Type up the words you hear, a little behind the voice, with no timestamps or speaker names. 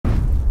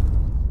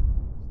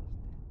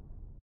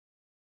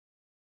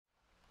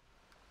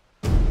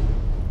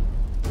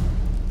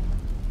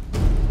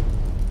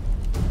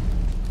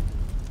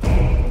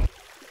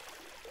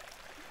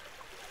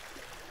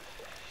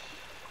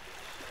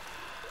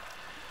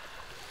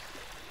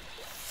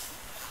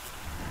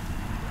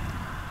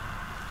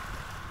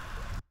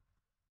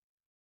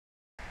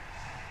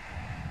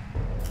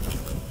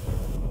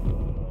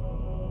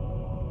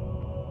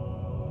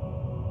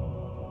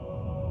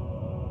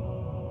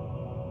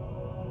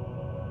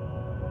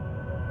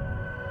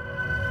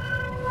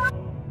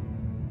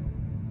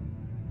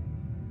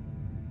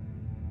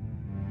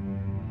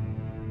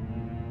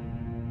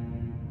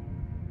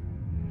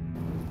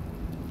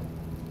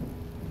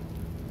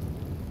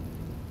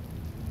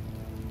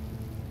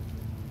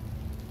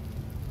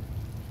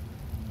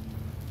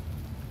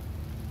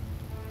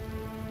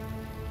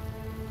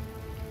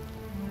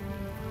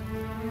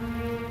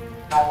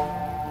My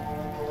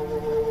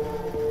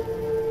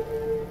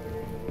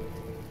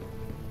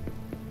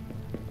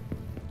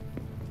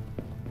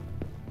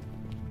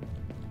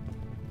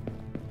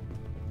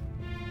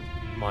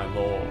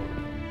lord,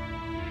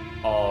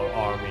 our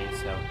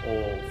armies have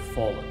all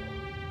fallen.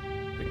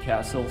 The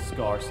castle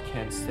scars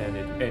can't stand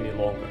it any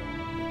longer.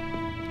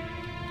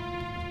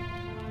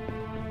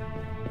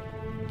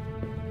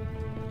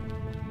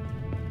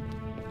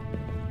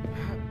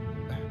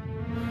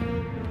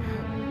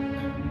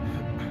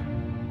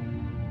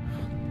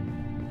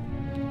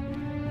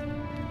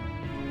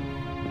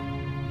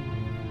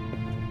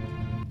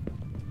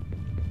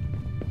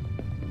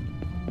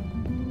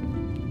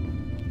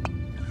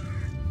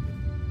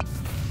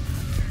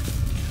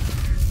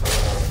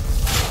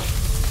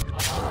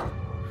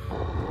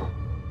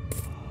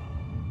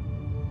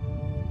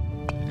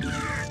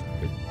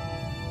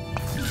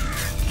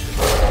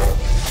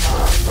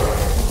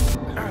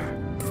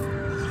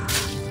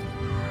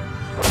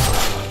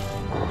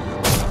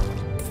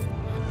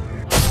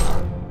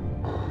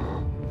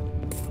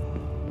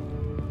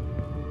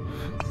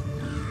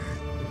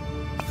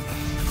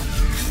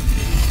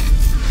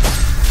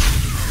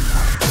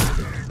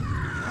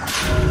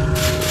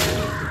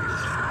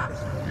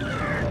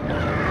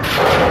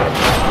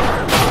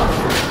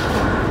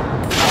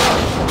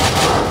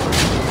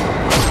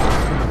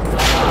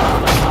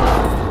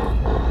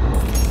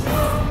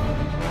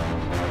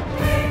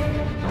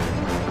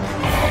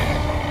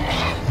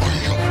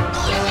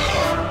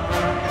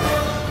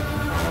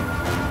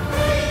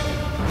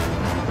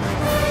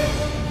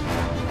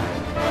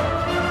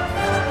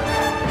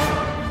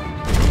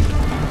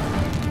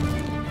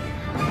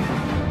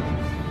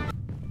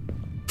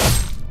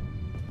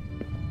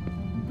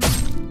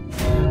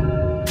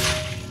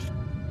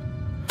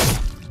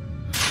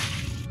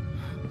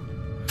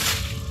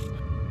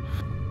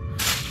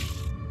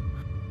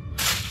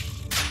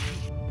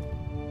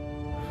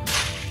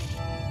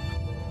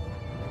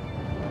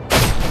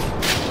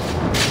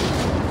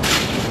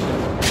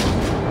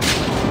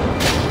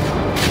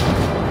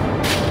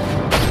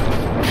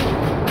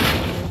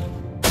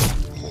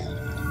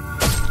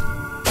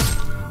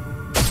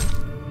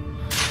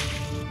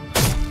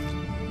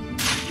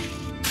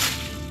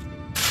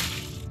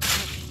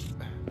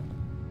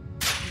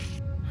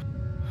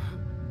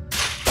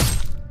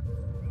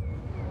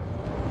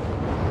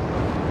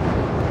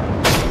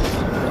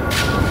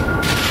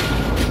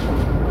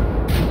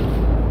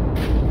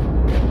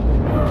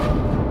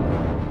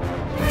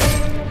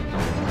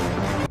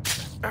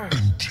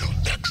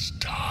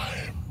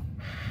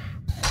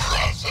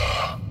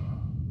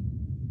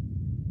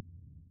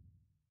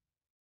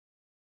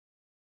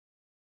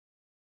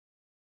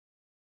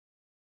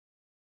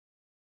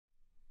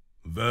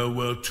 There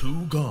were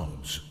two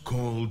gods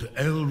called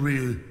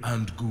Elri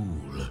and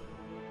Ghoul,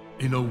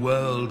 in a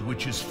world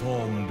which is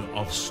formed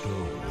of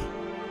stone.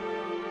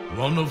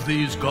 One of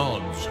these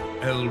gods,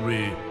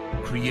 Elri,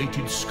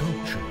 created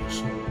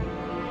sculptures.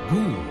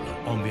 Ghoul,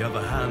 on the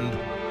other hand,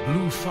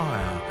 blew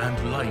fire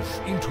and life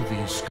into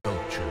these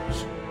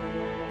sculptures.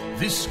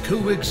 This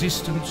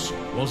coexistence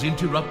was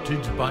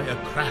interrupted by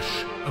a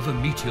crash of a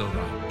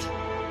meteorite.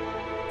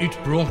 It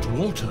brought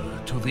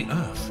water to the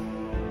earth.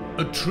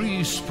 A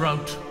tree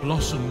sprout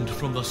blossomed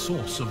from the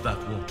source of that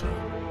water.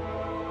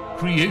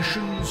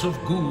 Creations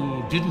of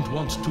Ghoul didn't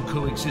want to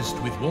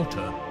coexist with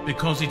water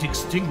because it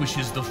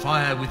extinguishes the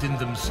fire within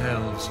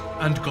themselves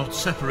and got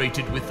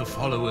separated with the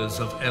followers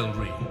of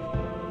Elri.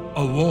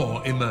 A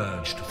war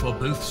emerged for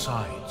both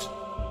sides.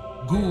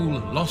 Ghoul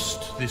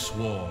lost this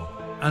war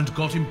and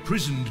got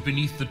imprisoned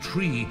beneath the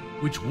tree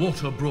which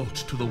water brought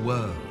to the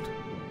world.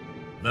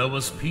 There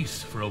was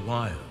peace for a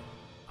while,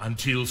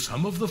 until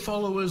some of the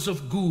followers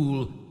of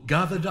Ghoul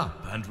gathered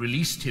up and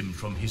released him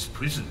from his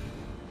prison.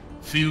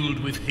 Filled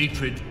with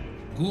hatred,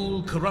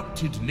 Ghoul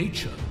corrupted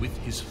nature with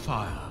his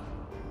fire.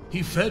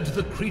 He fed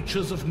the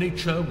creatures of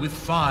nature with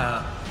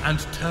fire and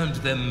turned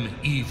them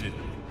evil.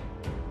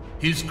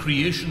 His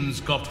creations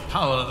got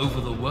power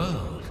over the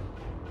world.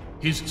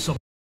 His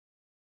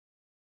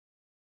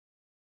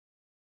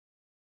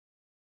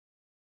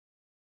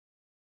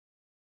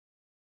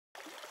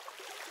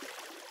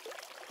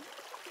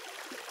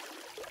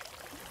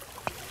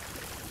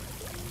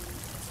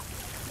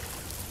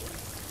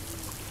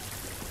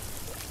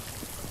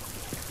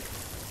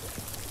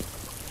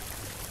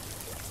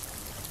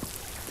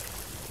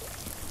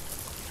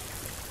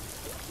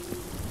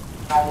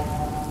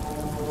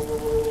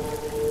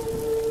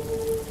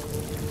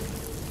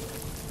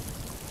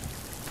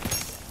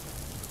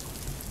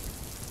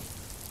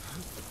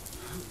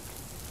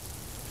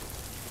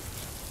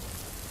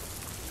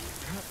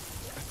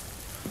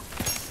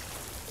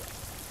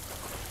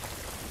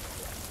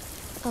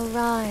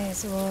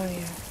Arise,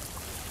 warrior.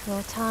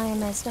 Your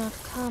time has not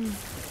come.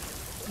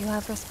 You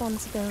have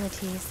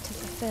responsibilities to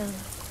fulfill.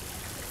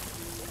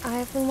 I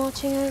have been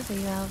watching over you,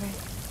 Elric,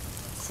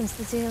 since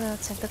the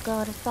zealots of the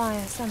God of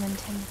Fire summoned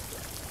him.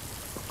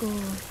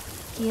 Ghoul,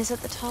 he is at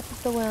the top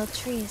of the world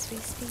tree as we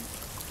speak,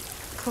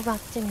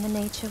 corrupting the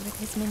nature with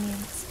his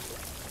minions.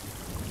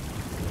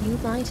 You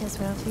might as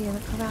well feel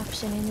the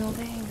corruption in your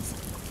veins.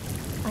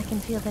 I can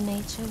feel the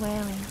nature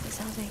wailing for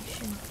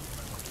salvation.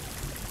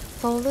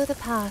 Follow the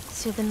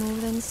path to the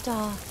Northern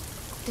Star,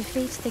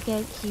 defeat the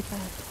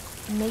Gatekeeper,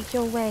 and make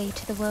your way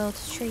to the World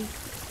Tree.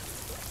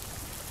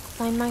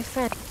 Find my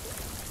friend.